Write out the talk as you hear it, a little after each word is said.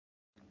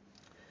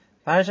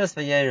Parashas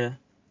Vayera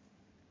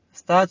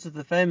starts with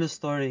the famous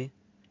story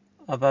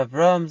of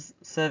Avram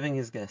serving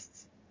his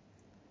guests.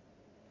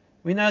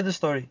 We know the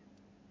story.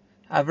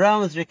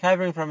 Avram was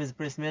recovering from his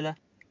bris milah.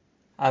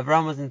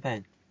 Avram was in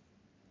pain.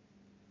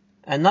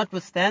 And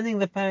notwithstanding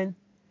the pain,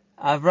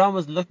 Avram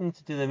was looking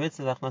to do the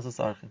mitzvah of Achnasas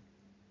Orchim.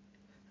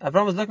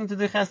 Avram was looking to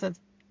do chesed.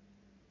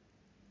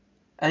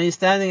 And he's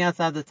standing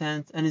outside the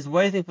tent and he's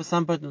waiting for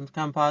somebody to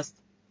come past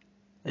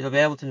that he'll be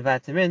able to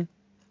invite him in,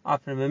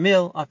 offer him a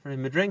meal, offer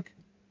him a drink.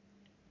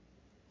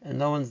 And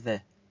no one's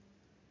there.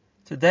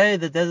 Today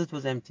the desert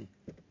was empty.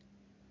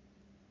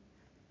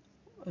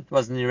 It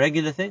was an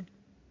irregular thing.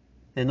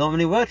 There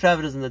normally were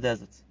travelers in the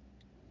desert.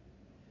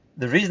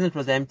 The reason it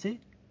was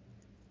empty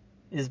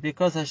is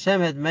because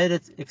Hashem had made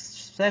it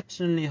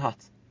exceptionally hot.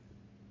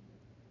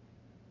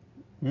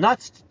 Not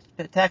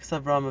to tax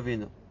Avraham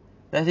Avinu,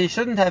 that he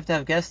shouldn't have to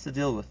have guests to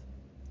deal with.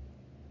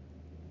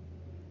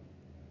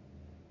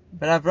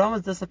 But Avraham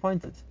was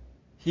disappointed.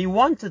 He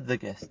wanted the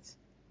guests.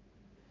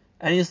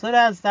 And he stood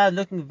outside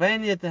looking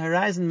vainly at the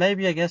horizon,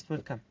 maybe a guest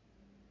would come.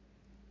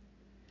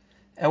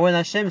 And when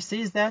Hashem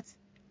sees that,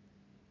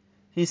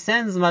 He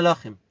sends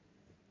malachim.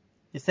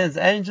 He sends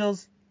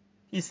angels.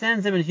 He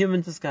sends them in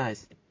human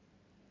disguise.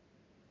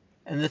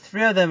 And the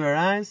three of them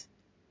arise,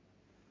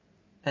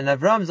 and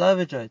Avram's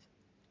overjoyed.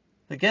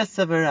 The guests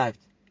have arrived.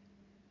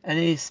 And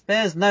he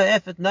spares no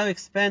effort, no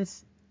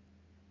expense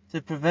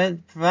to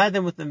provide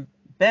them with the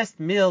best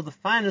meal, the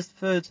finest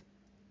food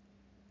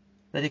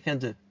that he can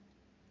do.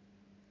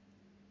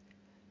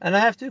 And I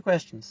have two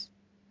questions.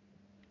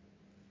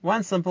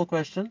 One simple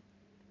question,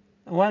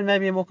 and one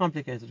maybe a more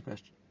complicated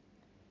question.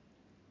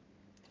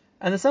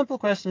 And the simple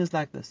question is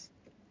like this.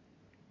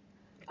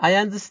 I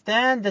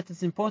understand that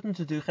it's important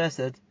to do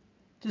chesed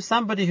to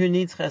somebody who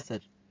needs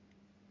chesed.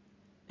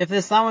 If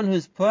there's someone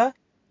who's poor,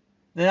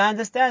 then I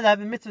understand I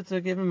have a mitzvah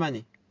to give him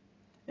money.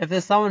 If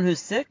there's someone who's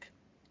sick,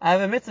 I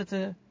have a mitzvah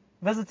to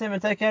visit him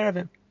and take care of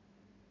him.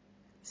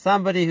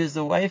 Somebody who's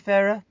a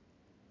wayfarer,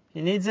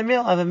 he needs a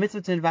meal, I have a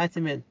mitzvah to invite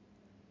him in.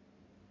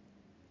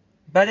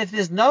 But if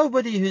there's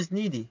nobody who's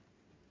needy,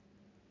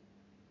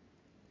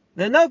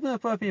 there are no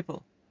poor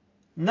people.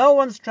 No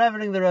one's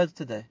traveling the roads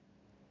today.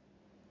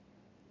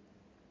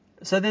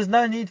 So there's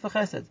no need for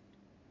chesed.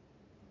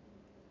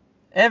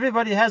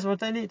 Everybody has what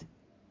they need.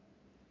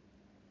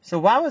 So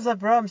why was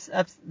Abraham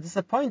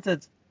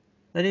disappointed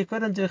that he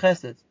couldn't do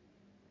chesed?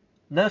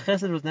 No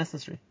chesed was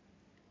necessary.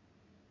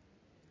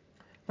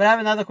 But I have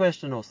another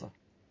question also.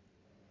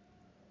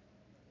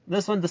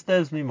 This one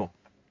disturbs me more.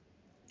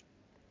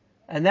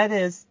 And that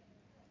is,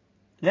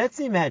 let's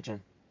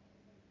imagine,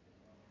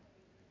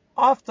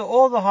 after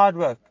all the hard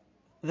work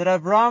that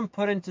Abraham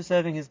put into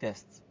serving his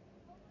guests,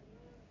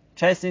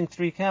 chasing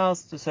 3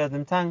 cows to serve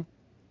them tongue,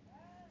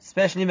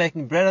 specially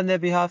making bread on their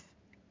behalf,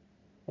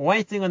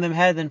 waiting on them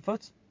hand and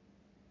foot,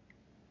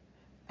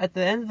 at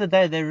the end of the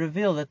day they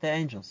reveal that they're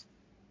angels.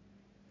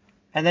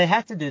 And they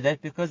had to do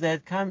that because they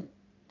had come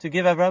to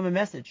give Abraham a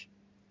message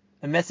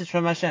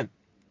from Hashem.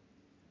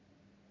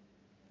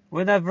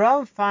 When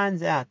Abraham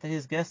finds out that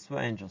his guests were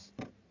angels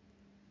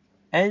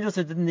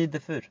who didn't need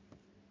the food,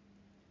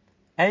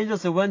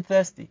 angels who weren't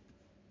thirsty,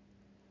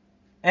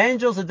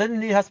 angels who didn't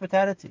need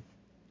hospitality,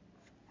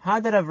 how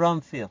did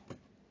Avraham feel?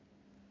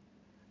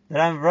 Did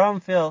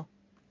Avraham feel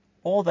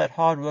all that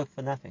hard work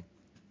for nothing?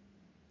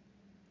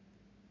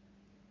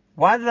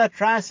 Why did I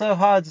try so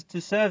hard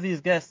to serve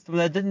these guests when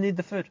they didn't need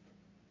the food?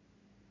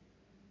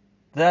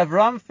 Did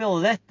Avraham feel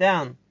let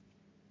down,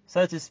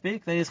 so to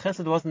speak, that his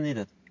chesed wasn't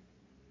needed?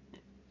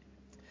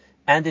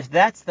 And if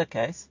that's the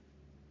case,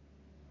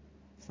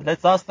 so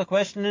let's ask the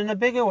question in a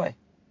bigger way.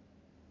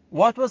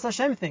 What was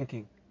Hashem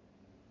thinking?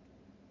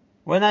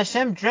 When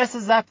Hashem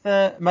dresses up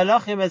the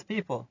malachim as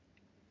people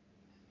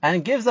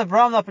and gives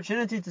Avraham the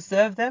opportunity to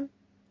serve them,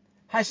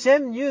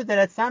 Hashem knew that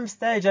at some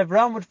stage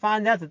Avraham would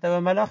find out that they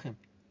were malachim.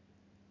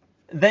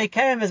 They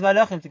came as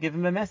malachim to give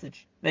him a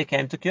message. They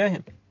came to cure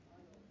him.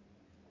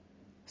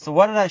 So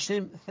what did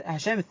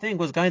Hashem think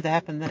was going to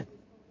happen then?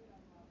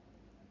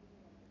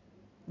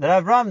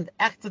 That Avraham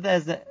acted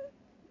as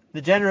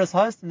the generous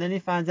host, and then he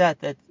finds out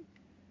that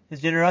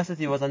his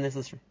generosity was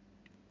unnecessary.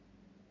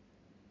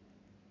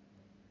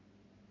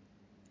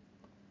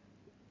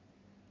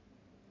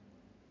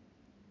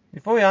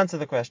 Before we answer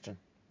the question,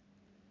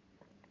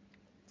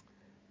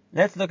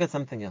 let's look at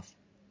something else.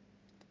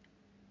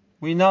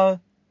 We know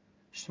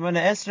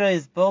Shemona Esrei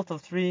is built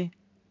of 3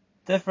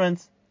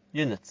 different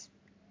units.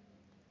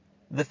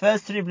 The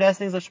first 3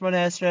 blessings of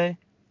Shemona Esrei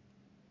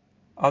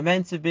are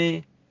meant to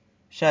be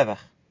Shevach,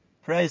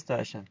 praise to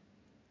Hashem.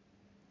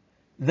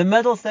 The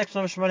middle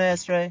section of Shemona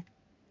Esrei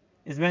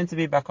is meant to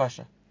be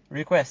Bakasha,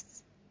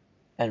 requests.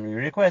 And we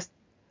request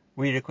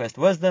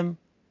wisdom,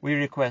 we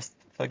request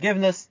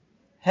forgiveness,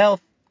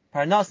 health,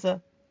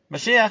 Parnasa,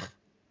 Mashiach,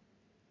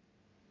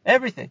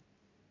 everything.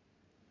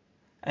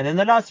 And then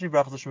the last 3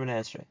 brachos of Shemona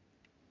Esrei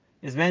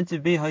is meant to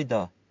be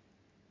Hoidah,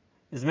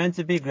 is meant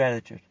to be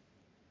gratitude.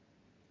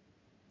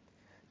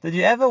 Did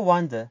you ever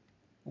wonder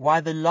why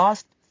the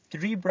last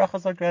 3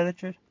 brachos are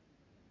gratitude?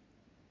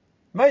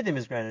 Moedim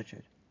is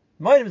gratitude.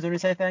 Moedim is when we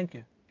say thank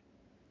you.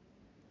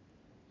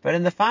 But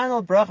in the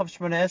final brach of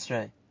Shemona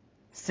Esrei,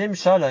 Sim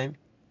Shalom,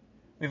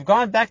 we've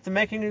gone back to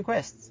making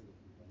requests.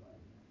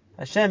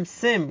 Hashem,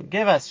 Sim,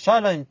 give us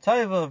Shalom,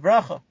 Tova,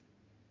 Bracha.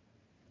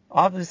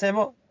 After we say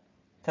more,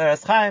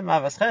 Teras Chaim,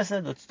 Avas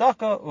Chesed,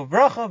 Utztaka,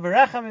 Uvracha,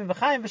 Berachamim,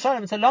 V'chaim,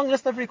 V'shalom. It's a long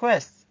list of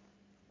requests.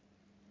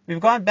 We've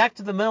gone back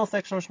to the middle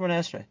section of Shemona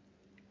Esrei.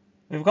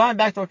 We've gone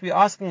back to what we're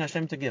asking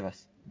Hashem to give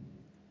us.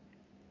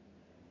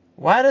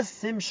 Why does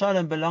Sim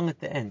Shalom belong at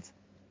the end?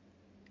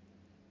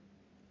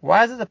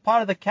 Why is it a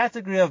part of the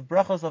category of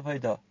brachos of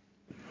Hodah?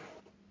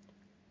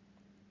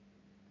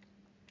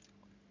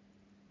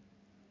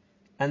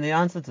 And the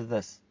answer to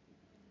this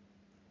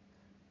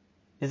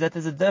is that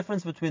there's a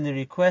difference between the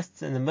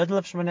requests in the middle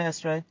of Shemona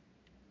Esrei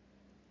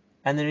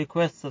and the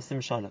requests of Sim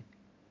Shalom.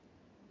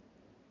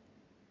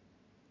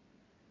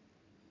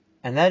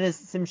 And that is,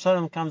 Sim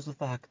Shalom comes with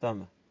the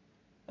Hakdama.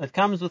 It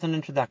comes with an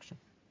introduction.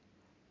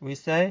 We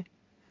say,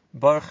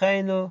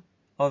 Barucheinu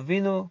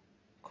Avinu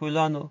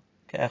Kulanu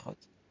Ke'echad.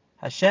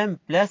 Hashem,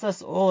 bless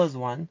us all as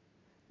one,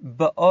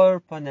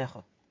 Ba'or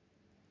Panecha.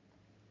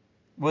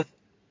 With,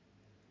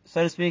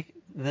 so to speak,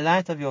 the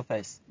light of your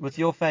face, with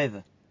your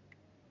favor.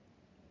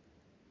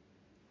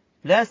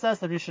 Bless us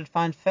that we should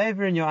find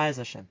favor in your eyes,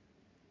 Hashem.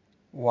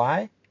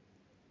 Why?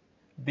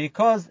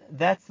 Because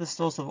that's the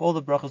source of all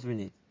the brachas we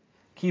need.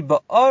 Ki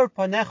ba'or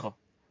panecha,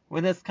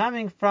 when it's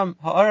coming from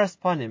ha'oras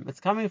panim,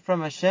 it's coming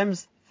from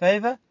Hashem's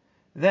favor,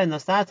 then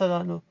nasata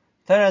lanu,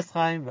 teras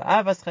chaim,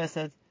 v'avas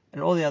chesed,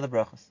 and all the other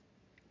brachas.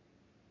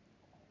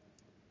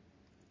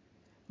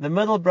 The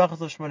middle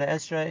brachas of Shemona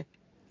Esrei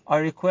are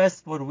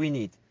requests for what we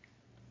need,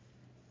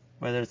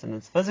 whether it's in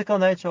its physical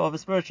nature or of a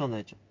spiritual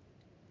nature.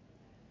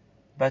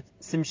 But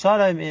Sim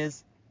Shalom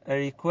is a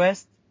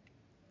request.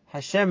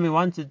 Hashem, we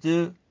want to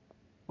do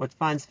what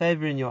finds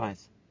favor in your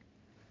eyes.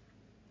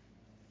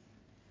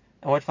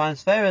 And what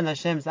finds favor in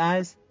Hashem's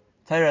eyes,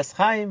 Teras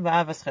Chaim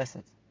v'Avas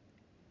Chesed.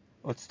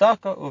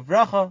 Utztaka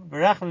uvracha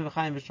v'racham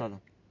v'chaim v'shalom.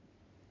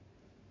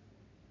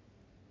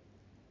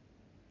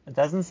 It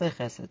doesn't say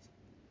Chesed.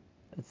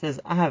 It says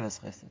Ahavas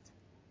Chesed.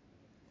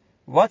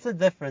 What's the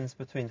difference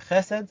between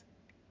Chesed,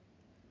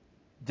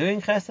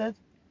 doing Chesed,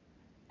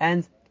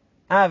 and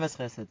Ahavas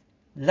Chesed,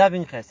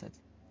 loving Chesed?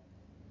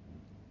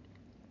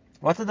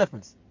 What's the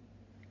difference?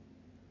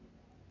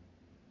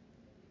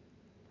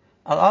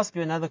 I'll ask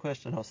you another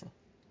question also.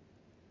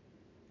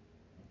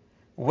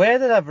 Where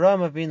did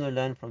Avraham Avinu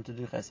learn from to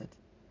do Chesed?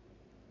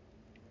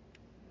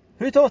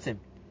 Who taught him?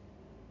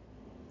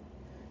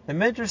 The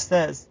Midrash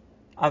says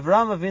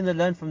Avraham Avinu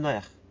learned from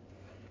Noach.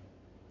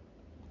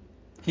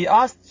 He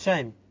asked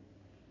Shem,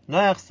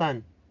 Noach's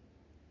son.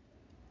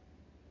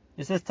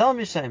 He says, tell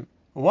me, Shem,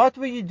 what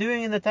were you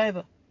doing in the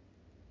Teva?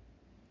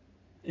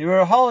 You were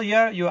a whole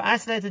year, you were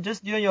isolated,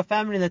 just you and your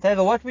family in the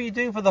Teva. What were you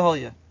doing for the whole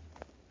year?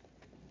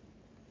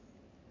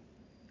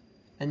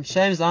 And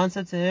Shem's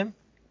answer to him,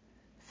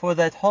 for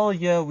that whole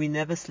year we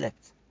never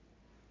slept.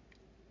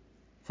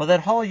 For that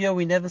whole year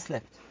we never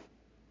slept.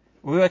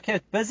 We were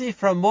kept busy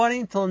from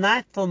morning till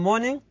night, till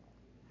morning,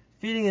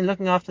 feeding and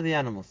looking after the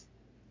animals.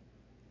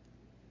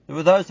 There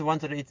were those who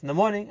wanted to eat in the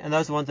morning, and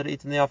those who wanted to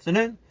eat in the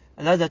afternoon,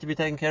 and those had to be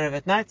taken care of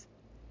at night.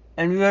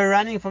 And we were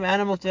running from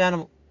animal to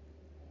animal,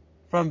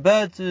 from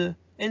bird to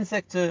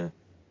insect to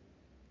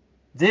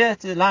deer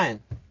to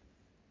lion,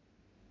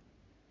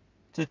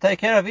 to take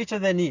care of each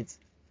of their needs.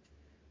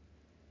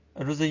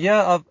 It was a year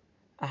of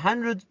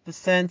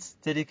 100%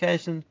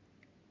 dedication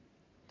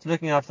to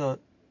looking after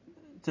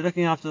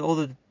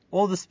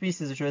all the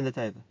species which were in the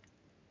table.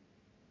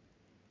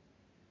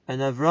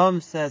 And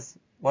Avram says,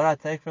 what I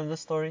take from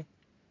this story,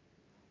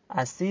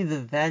 I see the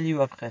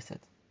value of chesed.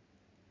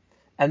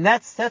 And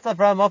that set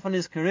Avram off on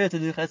his career to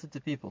do chesed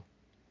to people.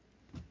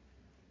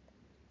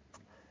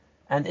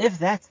 And if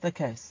that's the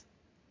case,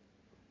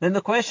 then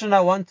the question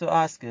I want to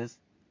ask is,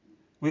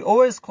 we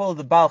always call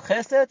the Baal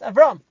Chesed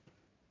Avram.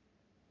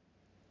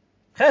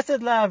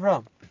 Chesed la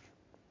Avram.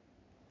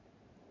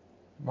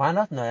 Why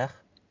not Noach?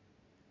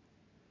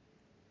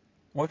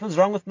 What was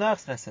wrong with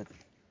Noach's chesed?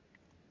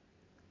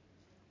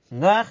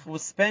 Noach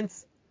was spent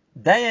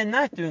day and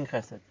night doing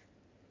chesed.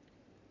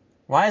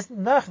 Why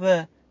isn't Noach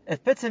the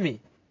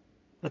epitome,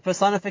 the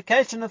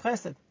personification of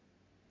chesed?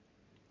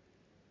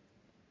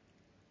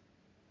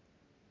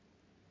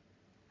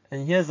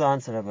 And here's the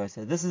answer, Rabbi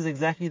said. This is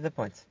exactly the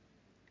point.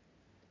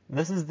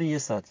 This is the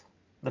yesod,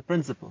 the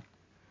principle.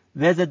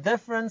 There's a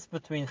difference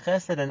between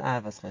chesed and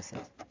ahavas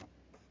chesed.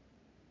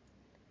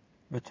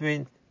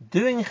 Between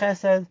doing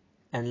chesed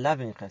and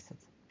loving chesed.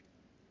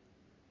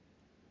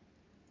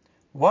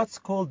 What's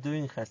called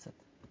doing chesed?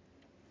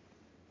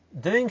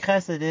 Doing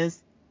chesed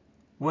is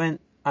when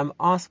I'm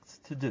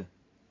asked to do.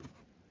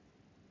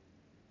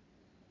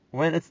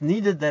 When it's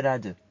needed that I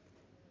do.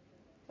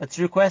 It's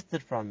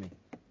requested from me.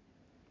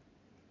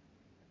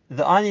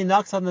 The ani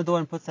knocks on the door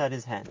and puts out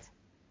his hand.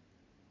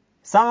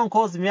 Someone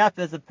calls me up,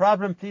 there's a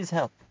problem, please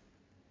help.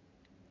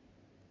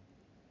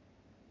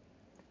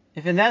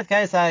 If in that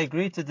case I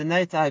agree to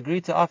donate, I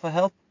agree to offer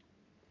help,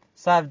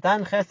 so I've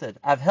done chesed,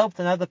 I've helped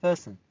another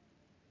person.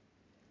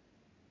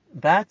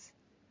 but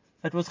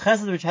it was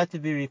chesed which had to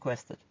be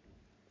requested.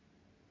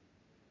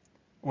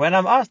 When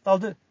I'm asked, I'll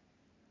do.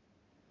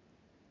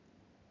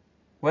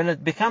 When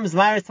it becomes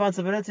my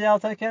responsibility, I'll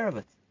take care of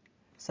it.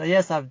 So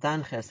yes, I've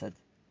done chesed.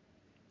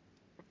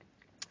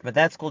 But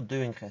that's called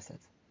doing chesed.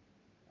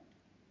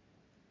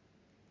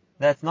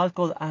 That's not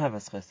called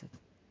ahavas chesed.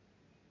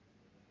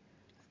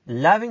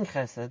 Loving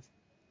chesed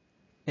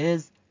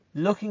is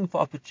looking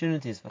for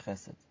opportunities for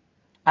chesed.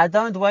 I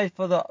don't wait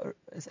for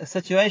a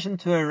situation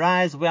to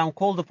arise where I'm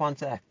called upon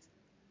to act.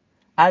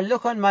 I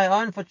look on my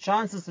own for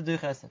chances to do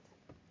chesed.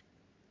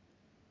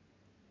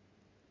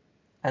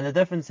 And the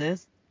difference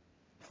is,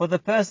 for the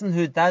person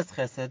who does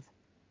chesed,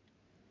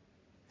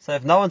 so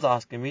if no one's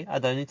asking me, I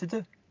don't need to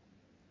do.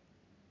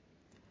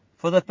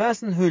 For the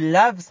person who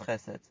loves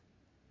chesed,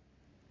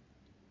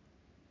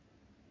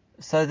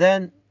 so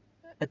then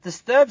it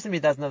disturbs him he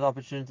doesn't have the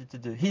opportunity to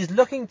do. He's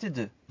looking to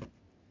do.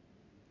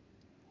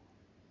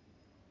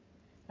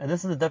 And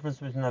this is the difference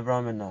between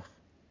Avraham and Noach.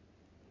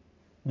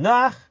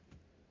 Noach,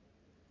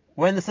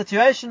 when the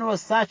situation was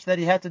such that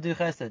he had to do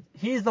chesed,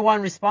 he's the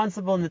one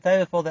responsible in the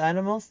table for the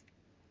animals,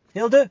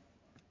 he'll do.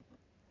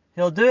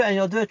 He'll do, and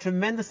he'll do a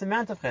tremendous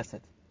amount of chesed.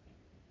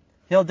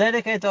 He'll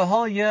dedicate a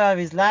whole year of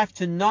his life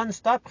to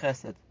non-stop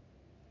chesed.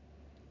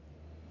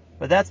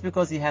 But that's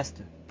because he has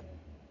to.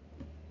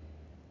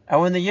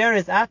 And when the year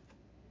is up,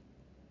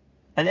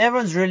 and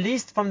everyone's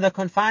released from the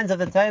confines of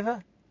the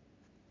teva,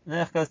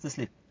 Noach goes to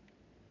sleep.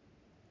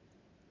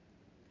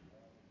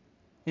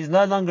 He's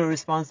no longer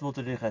responsible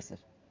to do chesed.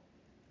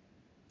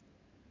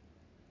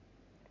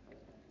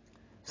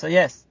 So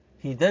yes,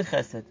 he did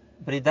chesed,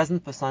 but he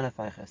doesn't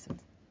personify chesed.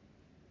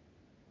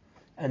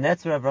 And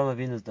that's where Avraham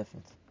Avinu is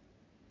different.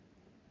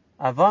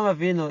 Avraham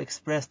Avinu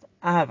expressed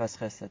ahavas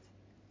chesed.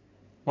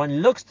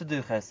 One looks to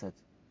do chesed.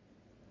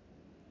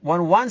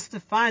 One wants to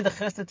find a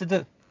chesed to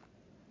do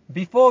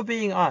before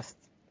being asked,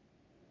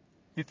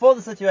 before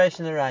the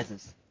situation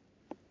arises.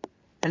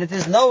 And if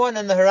there's no one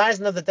on the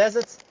horizon of the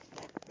desert,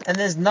 and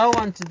there's no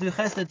one to do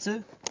chesed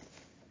to,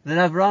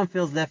 then Avraham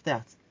feels left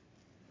out.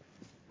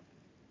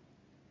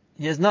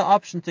 He has no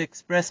option to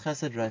express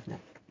chesed right now.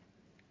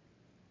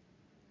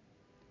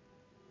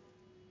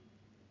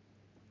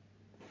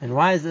 And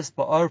why is this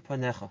ba'or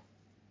panecha?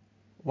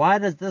 Why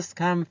does this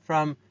come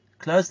from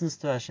closeness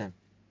to Hashem?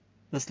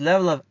 This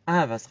level of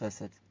ahavas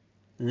chesed.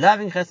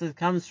 Loving chesed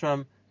comes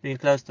from being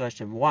close to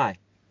Hashem. Why?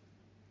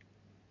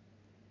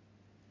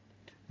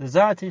 The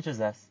Zohar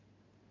teaches us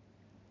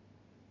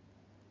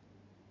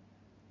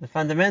the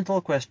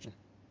fundamental question.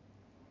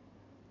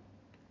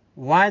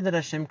 Why did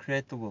Hashem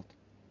create the world?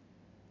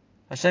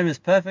 Hashem is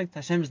perfect.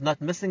 Hashem is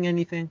not missing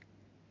anything.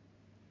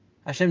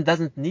 Hashem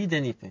doesn't need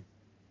anything.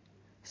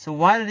 So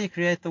why did He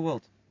create the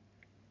world?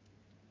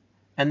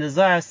 And the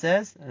Zohar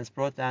says, and it's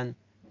brought down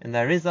in the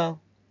Arizal,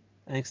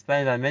 and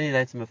explained by many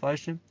later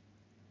Mefarshim,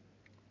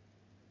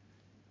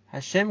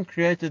 Hashem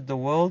created the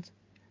world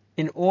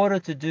in order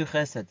to do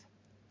chesed.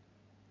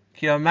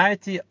 Ki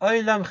amarti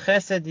olam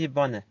chesed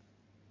yiboneh.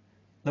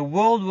 The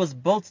world was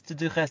built to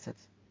do chesed.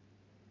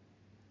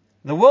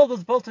 The world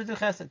was built to do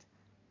chesed.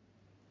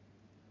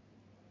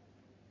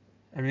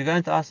 And we're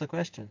going to ask the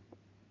question,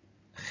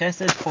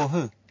 chesed for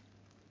who?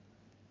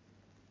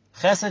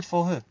 Chesed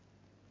for who?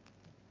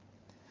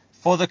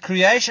 For the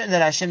creation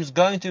that Hashem is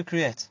going to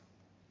create.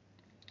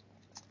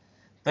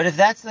 But if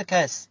that's the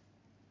case,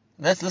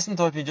 let's listen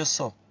to what we just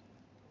saw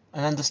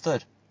and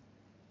understood.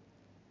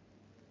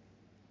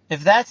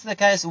 If that's the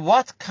case,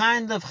 what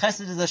kind of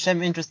chesed is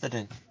Hashem interested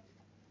in?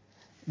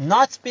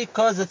 Not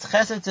because it's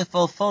chesed to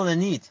fulfill a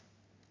need.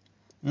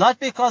 Not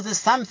because there's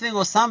something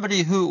or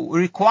somebody who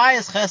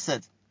requires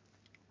chesed,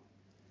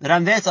 that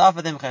I'm there to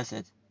offer them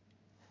chesed.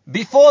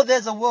 Before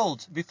there's a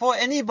world, before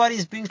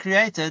anybody's been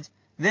created,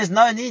 there's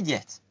no need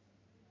yet.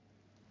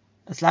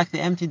 It's like the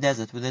empty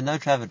desert where there are no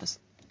travelers.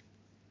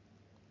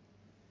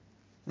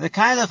 The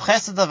kind of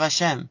chesed of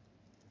Hashem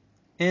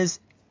is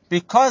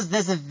because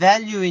there's a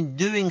value in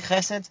doing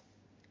chesed,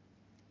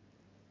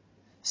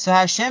 so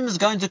Hashem is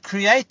going to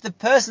create the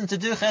person to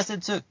do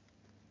chesed too.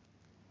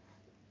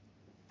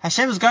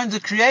 Hashem is going to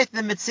create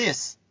the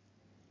mitzias,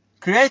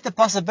 create the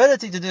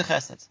possibility to do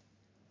chesed.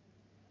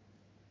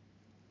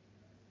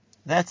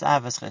 That's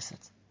ahavas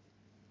chesed.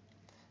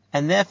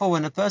 And therefore,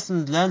 when a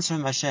person learns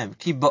from Hashem,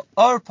 ki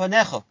ba'or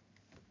panecho,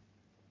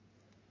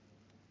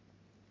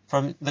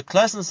 from the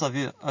closeness of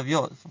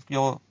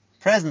your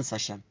presence,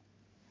 Hashem,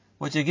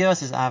 what you give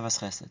us is ahavas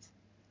chesed,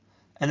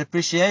 an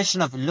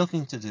appreciation of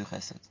looking to do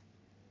chesed.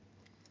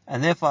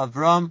 And therefore,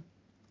 Avraham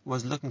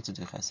was looking to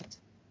do chesed.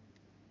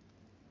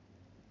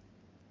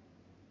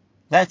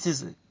 That's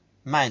his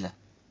maila.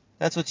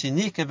 That's what's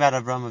unique about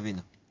Avraham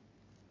Avinu.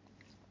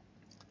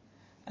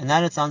 And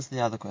now let's answer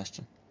the other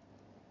question.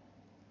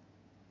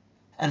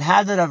 And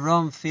how did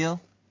Avraham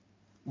feel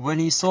when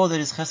he saw that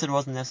his chesed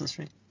wasn't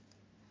necessary?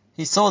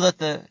 He saw that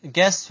the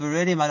guests were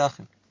really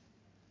malachim,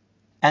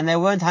 and they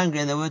weren't hungry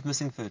and they weren't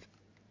missing food.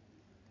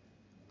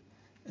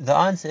 The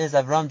answer is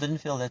Avraham didn't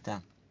feel let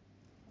down.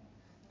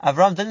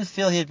 Avraham didn't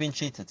feel he had been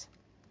cheated.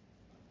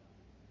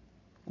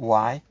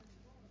 Why?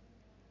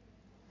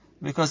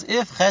 Because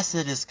if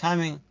chesed is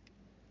coming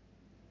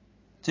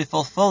to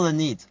fulfill a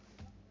need,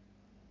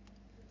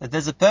 that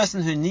there's a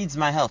person who needs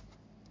my help,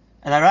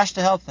 and I rush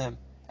to help them,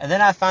 and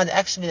then I find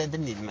actually they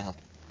didn't need my help.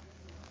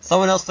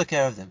 Someone else took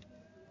care of them.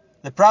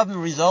 The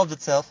problem resolved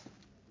itself.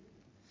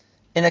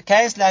 In a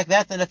case like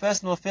that, then a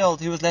person will feel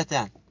he was let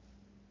down.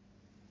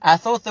 I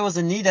thought there was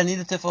a need I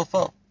needed to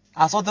fulfill.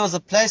 I thought there was a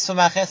place for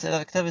my chesed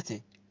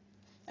activity,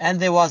 and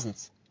there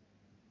wasn't.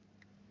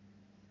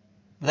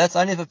 But that's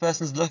only if a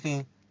person is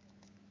looking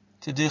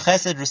to do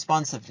chesed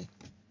responsively,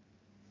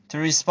 to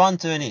respond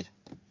to a need.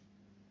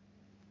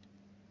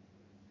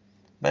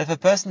 But if a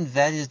person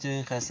values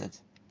doing chesed,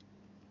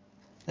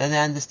 then they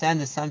understand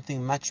there's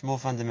something much more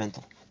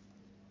fundamental.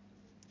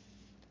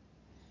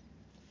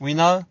 We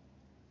know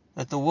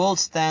that the world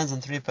stands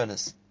on three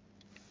pillars.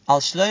 Al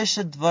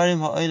shloisha dvarim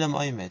ha'olam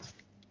oimed.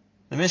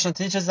 The Mishnah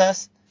teaches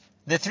us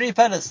there are three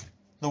pillars.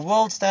 The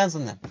world stands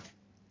on them.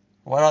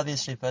 What are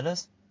these three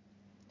pillars?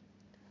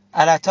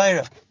 Al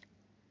ha'Torah,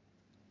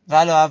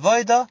 v'al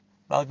ha'avoda,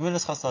 v'al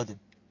gemilas chasadim.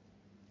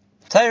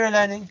 Torah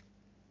learning,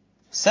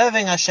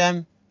 serving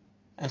Hashem,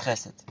 and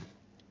chesed.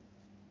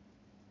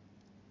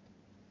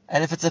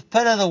 And if it's a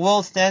pillar the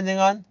world's standing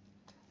on,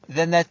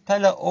 then that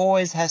pillar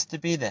always has to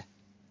be there.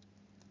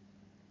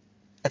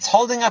 It's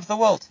holding up the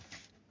world.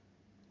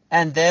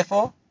 And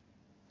therefore,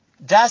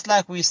 just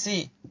like we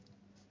see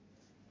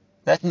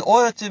that in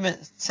order to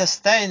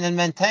sustain and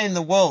maintain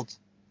the world,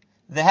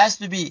 there has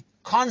to be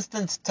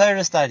constant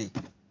Torah study,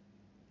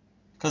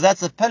 because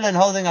that's a pillar in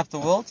holding up the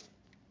world,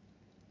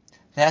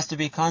 there has to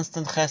be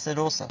constant chesed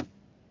also.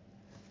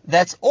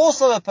 That's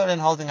also a pillar in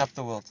holding up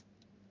the world.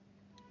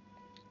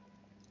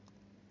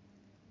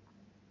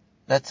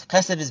 That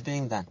chesed is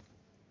being done.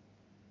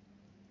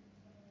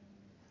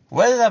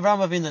 Where did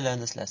Avraham Avinu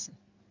learn this lesson?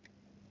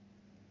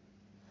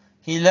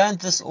 He learned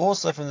this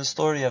also from the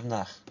story of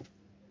Noach.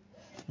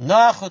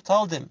 Noach, who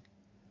told him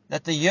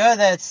that the year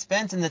they had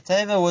spent in the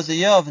Teva was a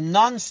year of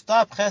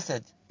non-stop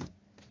chesed,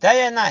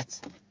 day and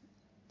night.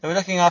 They were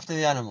looking after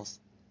the animals.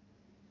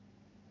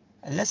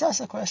 And let's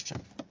ask a question.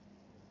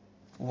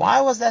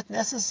 Why was that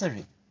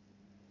necessary?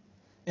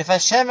 If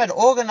Hashem had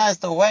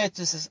organized a way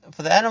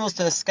for the animals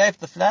to escape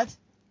the flood,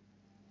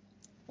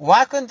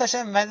 why couldn't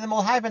Hashem make them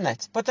all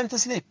hibernate, put them to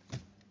sleep?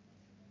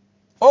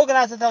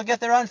 Organize that they'll get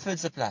their own food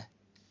supply.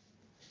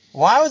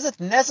 Why was it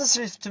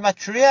necessary to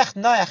matriach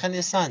Noach and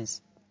his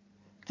sons,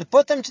 to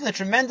put them to the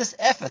tremendous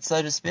effort,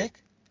 so to speak,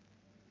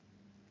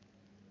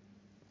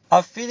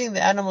 of feeding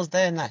the animals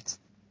day and night?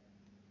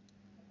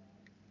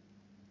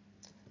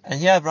 And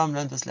here Abraham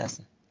learned this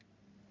lesson.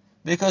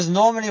 Because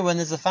normally when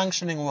there's a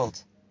functioning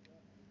world,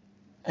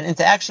 an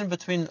interaction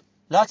between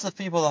lots of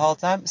people the whole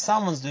time,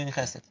 someone's doing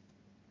chesed.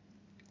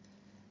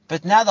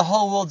 But now the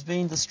whole world's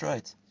being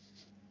destroyed.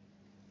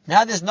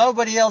 Now there's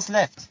nobody else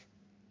left.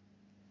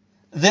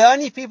 The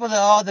only people that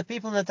are the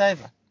people in the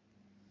Teva.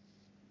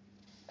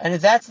 And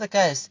if that's the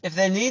case, if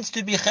there needs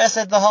to be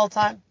chesed the whole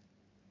time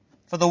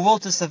for the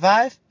world to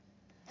survive,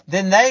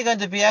 then they're going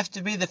to have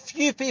to be the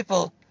few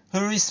people who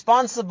are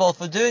responsible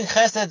for doing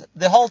chesed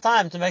the whole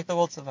time to make the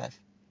world survive.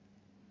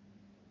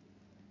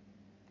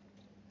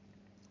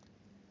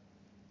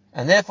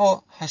 And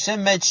therefore,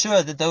 Hashem made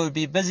sure that they would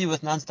be busy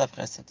with non-stop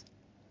chesed.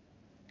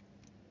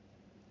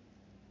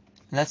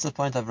 And that's the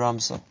point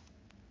Avraham saw.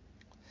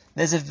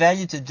 There's a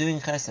value to doing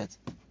chesed.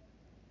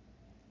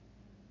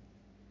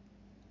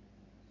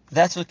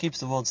 That's what keeps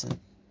the world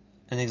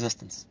in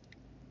existence.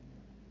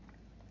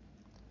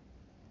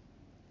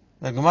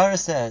 The Gemara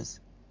says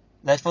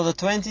that for the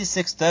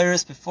 26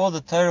 Torahs before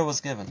the Torah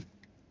was given,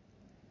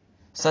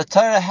 so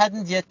Torah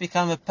hadn't yet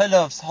become a pillar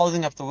of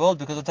holding up the world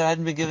because the Torah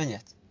hadn't been given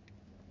yet.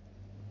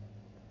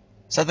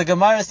 So the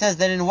Gemara says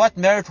that in what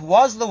merit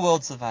was the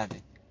world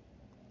surviving?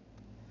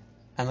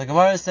 And the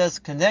Gemara says,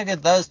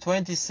 connected those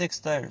 26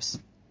 Torahs,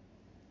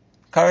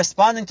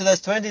 corresponding to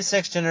those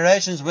 26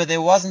 generations where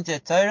there wasn't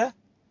yet Torah.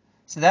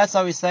 So that's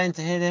how we say in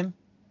Tehillim,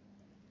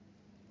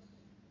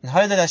 in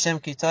Hodel Hashem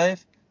Ki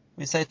Tov,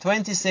 we say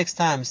 26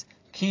 times,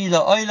 Ki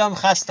la'olam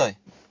chastoi.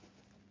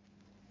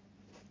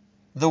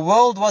 The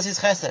world was his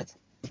chesed.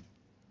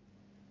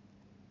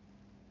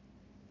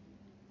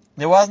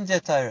 There wasn't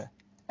yet Torah.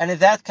 And in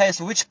that case,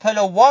 which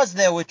pillar was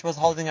there which was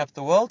holding up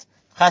the world?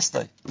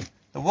 Chastoi.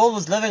 The world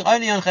was living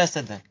only on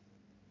chesed then.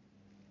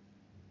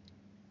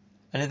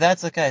 And if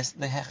that's the case,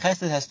 the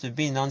chesed has to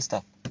be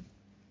non-stop.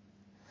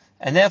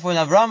 And therefore,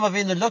 when Avraham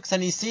Avinu looks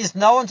and he sees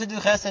no one to do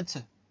chesed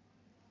to,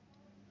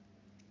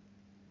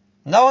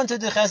 no one to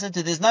do chesed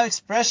to, there's no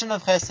expression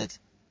of chesed,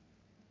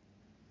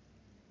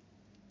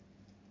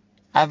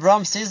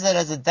 Avraham sees that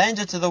as a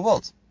danger to the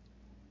world.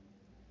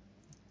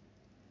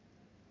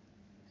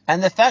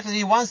 And the fact that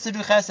he wants to do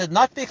chesed,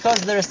 not because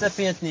the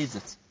recipient needs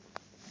it,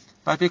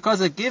 but because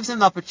it gives him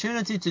the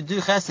opportunity to do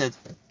chesed,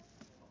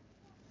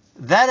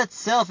 that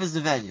itself is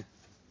the value.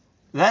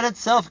 That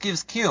itself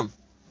gives kiyum.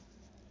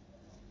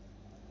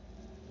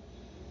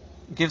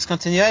 It gives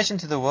continuation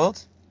to the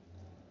world.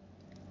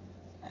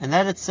 And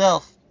that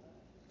itself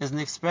is an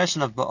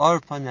expression of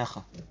ba'or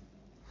panecha,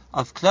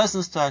 of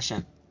closeness to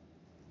Hashem.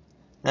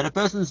 That a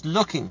person is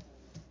looking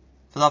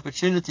for the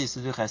opportunities to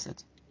do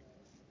chesed.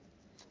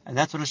 And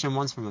that's what Hashem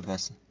wants from a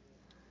person.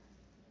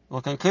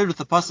 We'll conclude with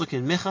the pasuk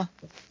in Micha,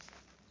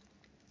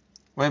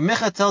 where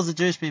Micha tells the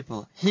Jewish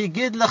people,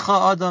 Higid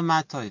lecha adam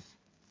ma tov.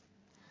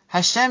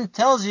 Hashem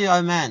tells you,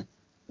 O man,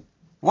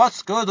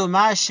 what's good,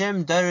 Uma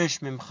Hashem darish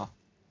mimcha.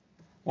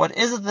 What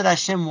is it that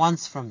Hashem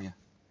wants from you?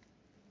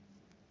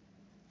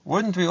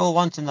 Wouldn't we all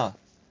want to know?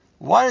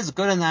 What is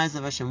good in the eyes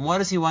of Hashem? What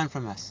does He want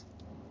from us?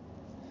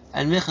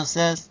 And Micha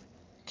says,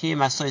 Ki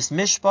masois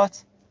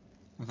mishpat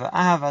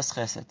v'ahavas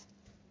chesed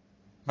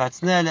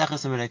v'atznei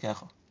alechas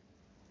u'melikecha.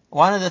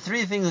 One of the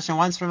three things Hashem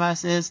wants from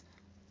us is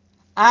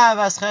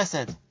ahavas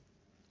chesed.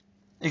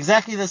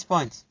 Exactly this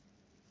point.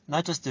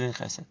 Not just doing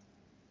chesed.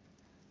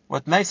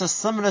 What makes us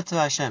similar to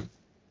Hashem,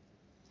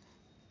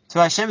 to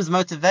Hashem's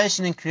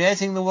motivation in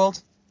creating the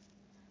world,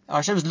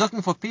 Hashem's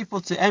looking for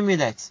people to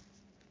emulate,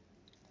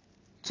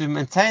 to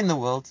maintain the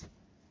world,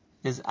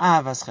 is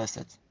ahavas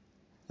chesed.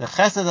 The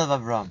chesed of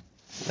Abraham.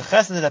 The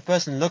chesed that a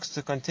person looks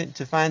to continue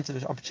to find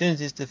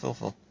opportunities to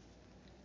fulfill.